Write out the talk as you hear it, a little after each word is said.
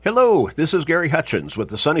Hello, this is Gary Hutchins with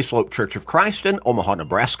the Sunny Slope Church of Christ in Omaha,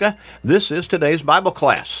 Nebraska. This is today's Bible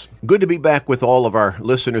class. Good to be back with all of our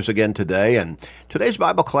listeners again today, and today's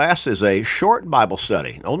Bible class is a short Bible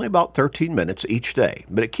study, only about 13 minutes each day,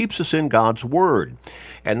 but it keeps us in God's Word,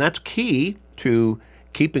 and that's key to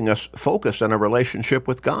keeping us focused on our relationship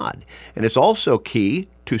with God. And it's also key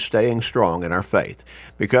to staying strong in our faith,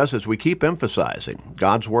 because as we keep emphasizing,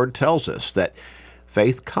 God's Word tells us that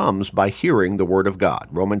faith comes by hearing the Word of God.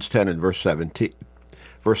 Romans 10 and verse 17.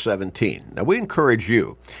 Now, we encourage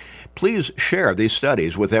you, please share these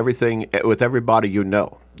studies with everybody you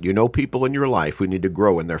know. You know people in your life who need to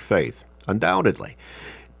grow in their faith, undoubtedly.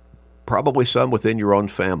 Probably some within your own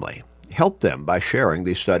family. Help them by sharing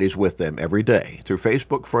these studies with them every day through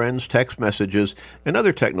Facebook friends, text messages, and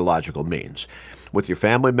other technological means. With your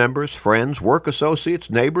family members, friends, work associates,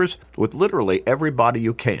 neighbors, with literally everybody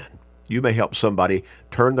you can. You may help somebody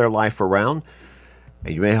turn their life around,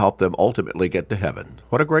 and you may help them ultimately get to heaven.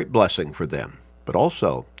 What a great blessing for them. But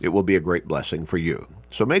also, it will be a great blessing for you.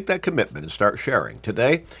 So make that commitment and start sharing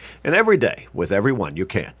today and every day with everyone you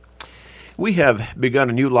can. We have begun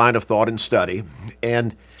a new line of thought and study,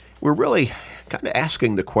 and we're really kind of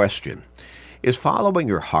asking the question, is following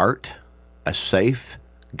your heart a safe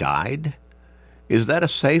guide? Is that a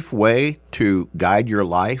safe way to guide your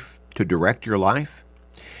life, to direct your life?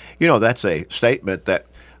 You know, that's a statement that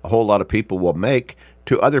a whole lot of people will make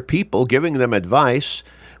to other people, giving them advice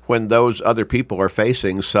when those other people are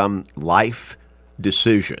facing some life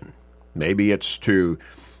decision. Maybe it's to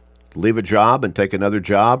leave a job and take another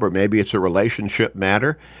job, or maybe it's a relationship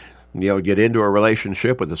matter, get into a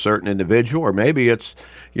relationship with a certain individual, or maybe it's,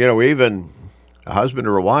 even a husband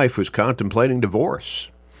or a wife who's contemplating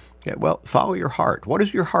divorce. Yeah, well, follow your heart. What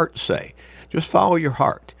does your heart say? Just follow your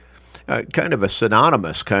heart. Kind of a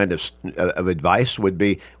synonymous kind of advice would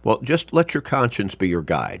be, well, just let your conscience be your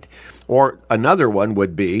guide. Or another one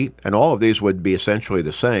would be, and all of these would be essentially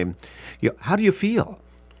the same, how do you feel?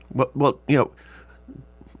 Well,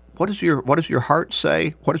 what does your heart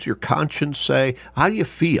say? What does your conscience say? How do you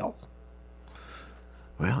feel?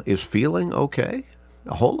 Well, is feeling okay?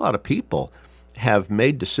 A whole lot of people have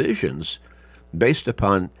made decisions based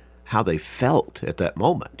upon how they felt at that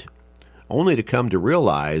moment, only to come to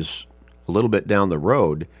realize a little bit down the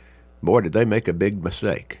road, boy, did they make a big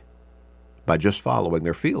mistake by just following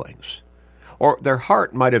their feelings. Or their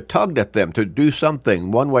heart might have tugged at them to do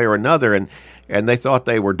something one way or another, and they thought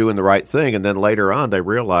they were doing the right thing, and then later on they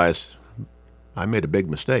realized, I made a big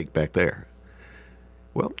mistake back there.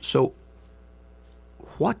 Well, so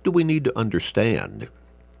what do we need to understand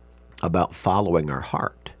about following our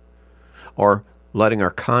heart, or letting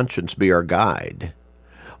our conscience be our guide,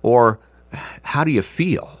 or how do you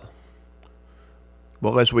feel?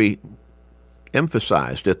 Well, as we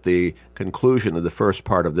emphasized at the conclusion of the first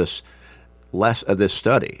part of this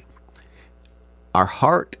study, our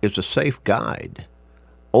heart is a safe guide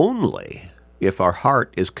only if our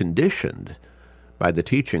heart is conditioned by the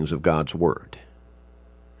teachings of God's Word.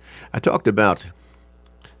 I talked about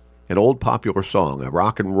an old popular song, a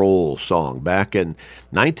rock and roll song back in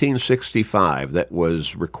 1965 that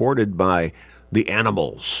was recorded by the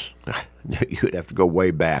Animals. You'd have to go way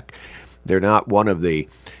back. They're not one of the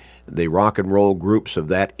rock and roll groups of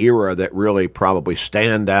that era that really probably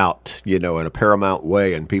stand out, in a paramount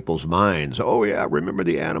way in people's minds. Oh yeah, remember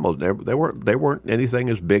the Animals? They weren't anything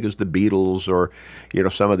as big as the Beatles or,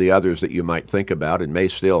 some of the others that you might think about and may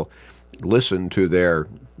still listen to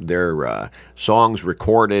their songs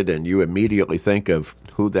recorded, and you immediately think of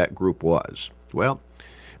who that group was. Well,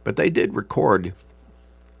 but they did record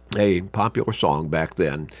a popular song back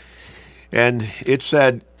then, and it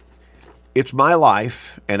said, "It's my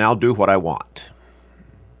life, and I'll do what I want."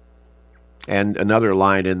 And another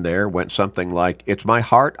line in there went something like, "It's my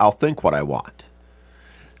heart, I'll think what I want."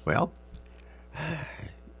 Well,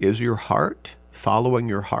 is your heart following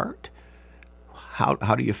your heart?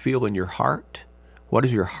 How do you feel in your heart? What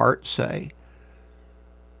does your heart say?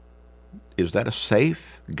 Is that a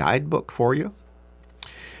safe guidebook for you?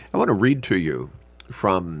 I want to read to you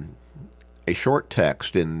from a short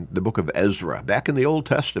text in the book of Ezra, back in the Old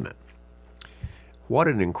Testament. What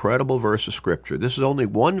an incredible verse of Scripture. This is only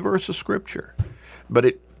one verse of Scripture, but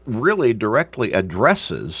it really directly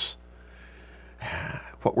addresses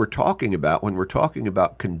what we're talking about when we're talking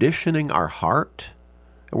about conditioning our heart.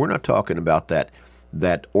 And we're not talking about that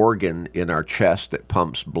organ in our chest that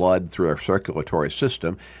pumps blood through our circulatory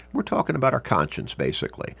system. We're talking about our conscience,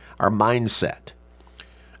 basically, our mindset,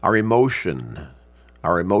 our emotion,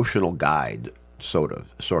 our emotional guide, so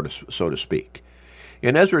to speak.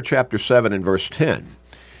 In Ezra chapter 7 and verse 10,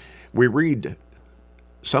 we read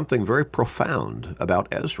something very profound about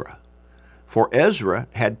Ezra. For Ezra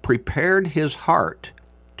had prepared his heart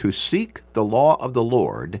to seek the law of the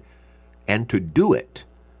Lord and to do it,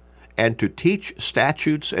 and to teach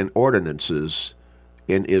statutes and ordinances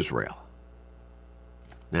in Israel.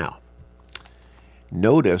 Now,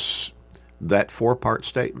 notice that four-part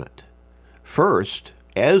statement. First,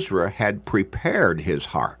 Ezra had prepared his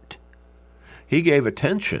heart. He gave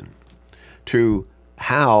attention to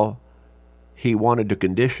how he wanted to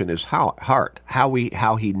condition his heart,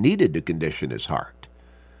 how he needed to condition his heart.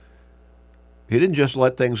 He didn't just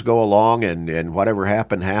let things go along and whatever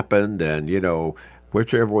happened, and,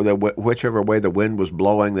 whichever way the wind was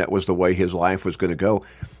blowing, that was the way his life was going to go.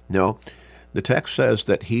 No, the text says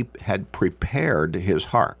that he had prepared his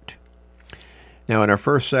heart. Now, in our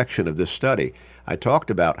first section of this study, I talked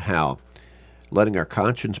about how letting our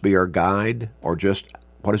conscience be our guide, or just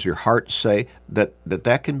what does your heart say,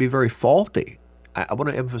 that can be very faulty. I want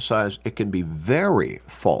to emphasize it can be very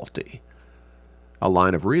faulty, a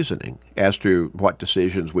line of reasoning as to what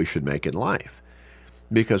decisions we should make in life.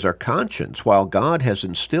 Because our conscience, while God has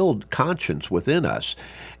instilled conscience within us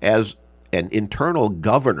as an internal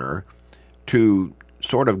governor to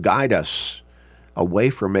sort of guide us away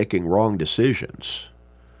from making wrong decisions,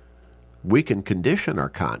 we can condition our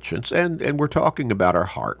conscience, and we're talking about our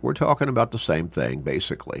heart. We're talking about the same thing,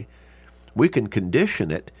 basically. We can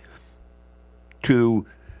condition it to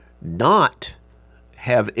not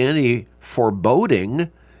have any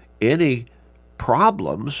foreboding, any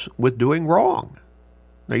problems with doing wrong.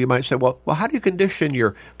 Now you might say, well, how do you condition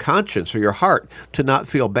your conscience or your heart to not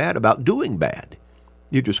feel bad about doing bad?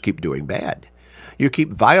 You just keep doing bad. You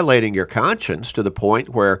keep violating your conscience to the point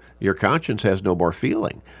where your conscience has no more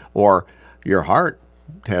feeling, or your heart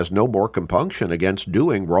has no more compunction against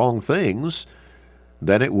doing wrong things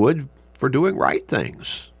than it would for doing right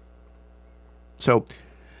things. So,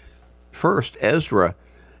 first, Ezra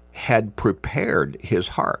had prepared his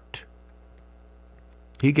heart.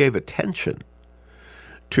 He gave attention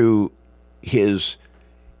to his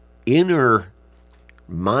inner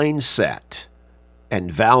mindset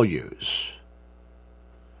and values.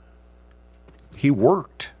 He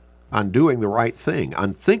worked on doing the right thing,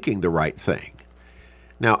 on thinking the right thing.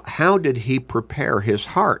 Now, how did he prepare his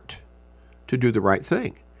heart to do the right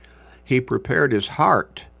thing? He prepared his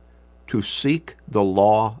heart to seek the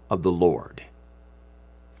law of the Lord.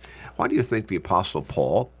 Why do you think the Apostle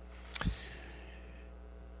Paul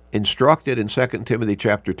instructed in 2 Timothy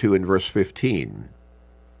chapter 2 and verse 15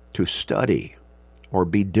 to study or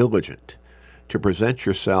be diligent, to present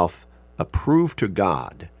yourself approved to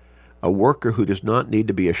God, a worker who does not need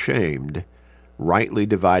to be ashamed, rightly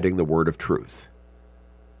dividing the word of truth?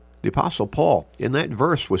 The Apostle Paul in that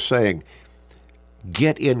verse was saying,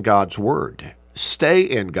 get in God's word. Stay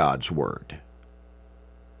in God's word.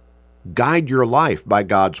 Guide your life by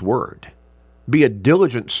God's word. Be a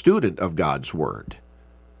diligent student of God's word.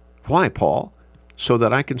 Why, Paul? So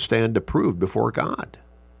that I can stand approved before God,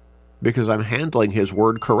 because I'm handling his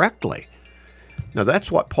word correctly. Now,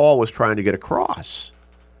 that's what Paul was trying to get across.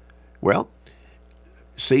 Well,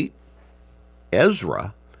 see,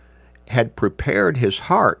 Ezra had prepared his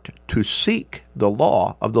heart to seek the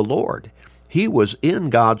law of the Lord. He was in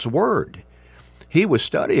God's word. He was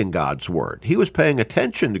studying God's word. He was paying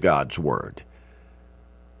attention to God's word.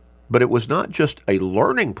 But it was not just a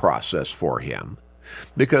learning process for him,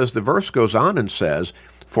 because the verse goes on and says,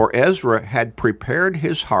 for Ezra had prepared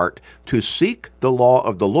his heart to seek the law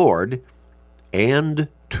of the Lord and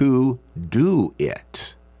to do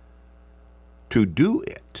it. To do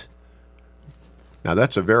it. Now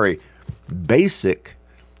that's a very basic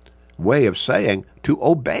way of saying to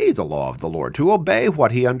obey the law of the Lord, to obey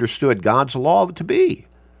what he understood God's law to be.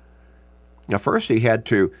 Now first he had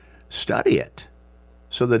to study it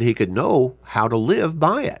so that he could know how to live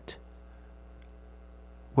by it.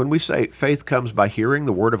 When we say faith comes by hearing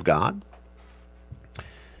the word of God,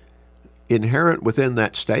 inherent within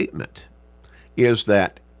that statement is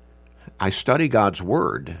that I study God's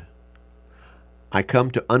word, I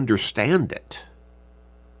come to understand it,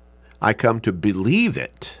 I come to believe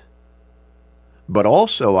it, but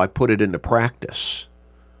also I put it into practice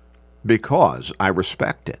because I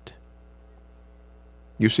respect it.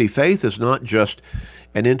 You see, faith is not just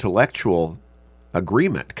an intellectual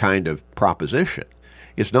agreement kind of proposition.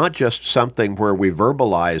 It's not just something where we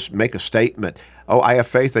verbalize, make a statement, oh, I have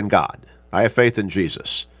faith in God. I have faith in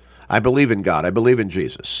Jesus. I believe in God. I believe in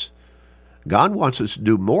Jesus. God wants us to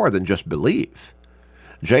do more than just believe.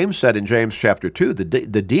 James said in James chapter 2,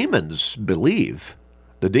 the demons believe.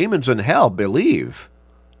 The demons in hell believe.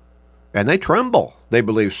 And they tremble. They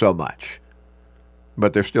believe so much.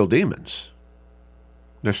 But they're still demons.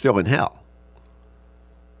 They're still in hell.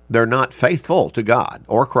 They're not faithful to God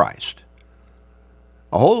or Christ.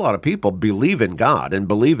 A whole lot of people believe in God and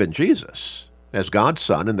believe in Jesus as God's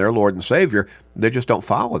Son and their Lord and Savior. They just don't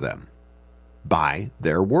follow them by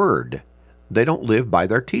their word. They don't live by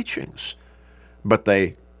their teachings. But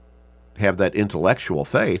they have that intellectual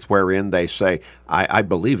faith wherein they say, I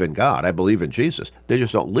believe in God, I believe in Jesus. They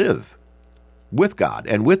just don't live with God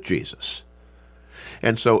and with Jesus.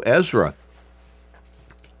 And so Ezra,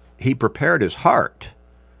 he prepared his heart.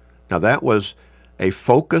 Now that was a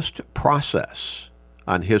focused process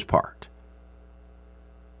on his part.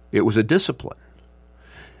 It was a discipline.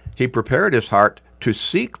 He prepared his heart to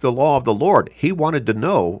seek the law of the Lord. He wanted to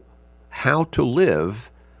know how to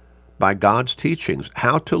live by God's teachings,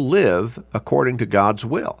 how to live according to God's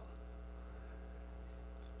will.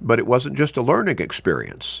 But it wasn't just a learning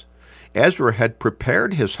experience. Ezra had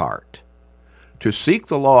prepared his heart to seek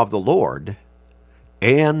the law of the Lord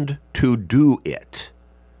and to do it,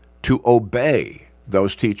 to obey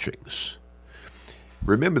those teachings.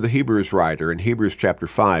 Remember the Hebrews writer in Hebrews chapter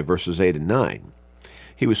 5, verses 8 and 9.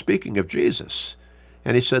 He was speaking of Jesus,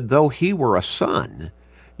 and he said, though he were a son,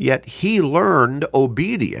 yet he learned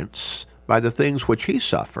obedience by the things which he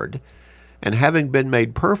suffered, and having been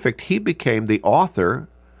made perfect, he became the author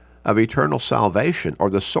of eternal salvation, or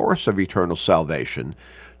the source of eternal salvation,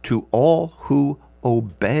 to all who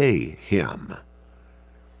obey him.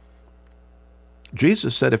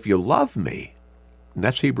 Jesus said, if you love me, and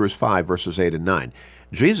that's Hebrews 5, verses 8 and 9.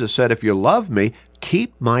 Jesus said, if you love me,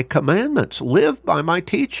 keep my commandments, live by my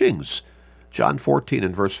teachings. John 14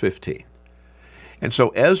 and verse 15. And so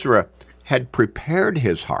Ezra had prepared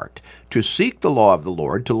his heart to seek the law of the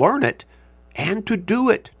Lord, to learn it, and to do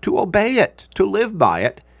it, to obey it, to live by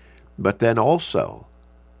it. But then also,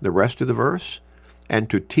 the rest of the verse, and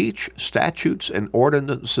to teach statutes and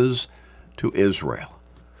ordinances to Israel.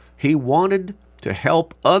 He wanted to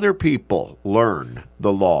help other people learn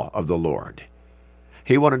the law of the Lord.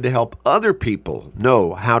 He wanted to help other people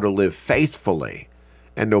know how to live faithfully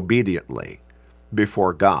and obediently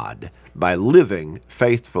before God by living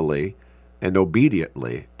faithfully and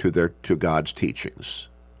obediently to God's teachings,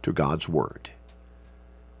 to God's word.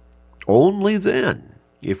 Only then,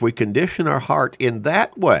 if we condition our heart in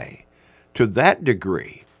that way, to that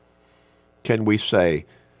degree, can we say,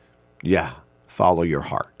 yeah, follow your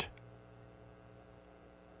heart.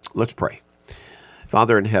 Let's pray.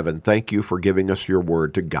 Father in heaven, thank you for giving us your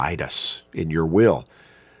word to guide us in your will.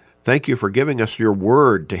 Thank you for giving us your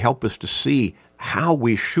word to help us to see how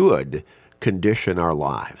we should condition our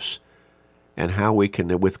lives and how we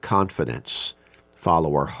can, with confidence,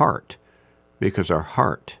 follow our heart, because our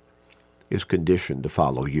heart is conditioned to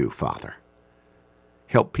follow you, Father.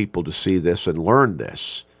 Help people to see this and learn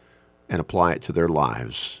this and apply it to their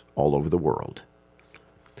lives all over the world.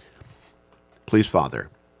 Please, Father,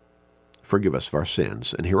 forgive us of our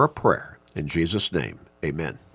sins and hear our prayer. In Jesus' name, amen.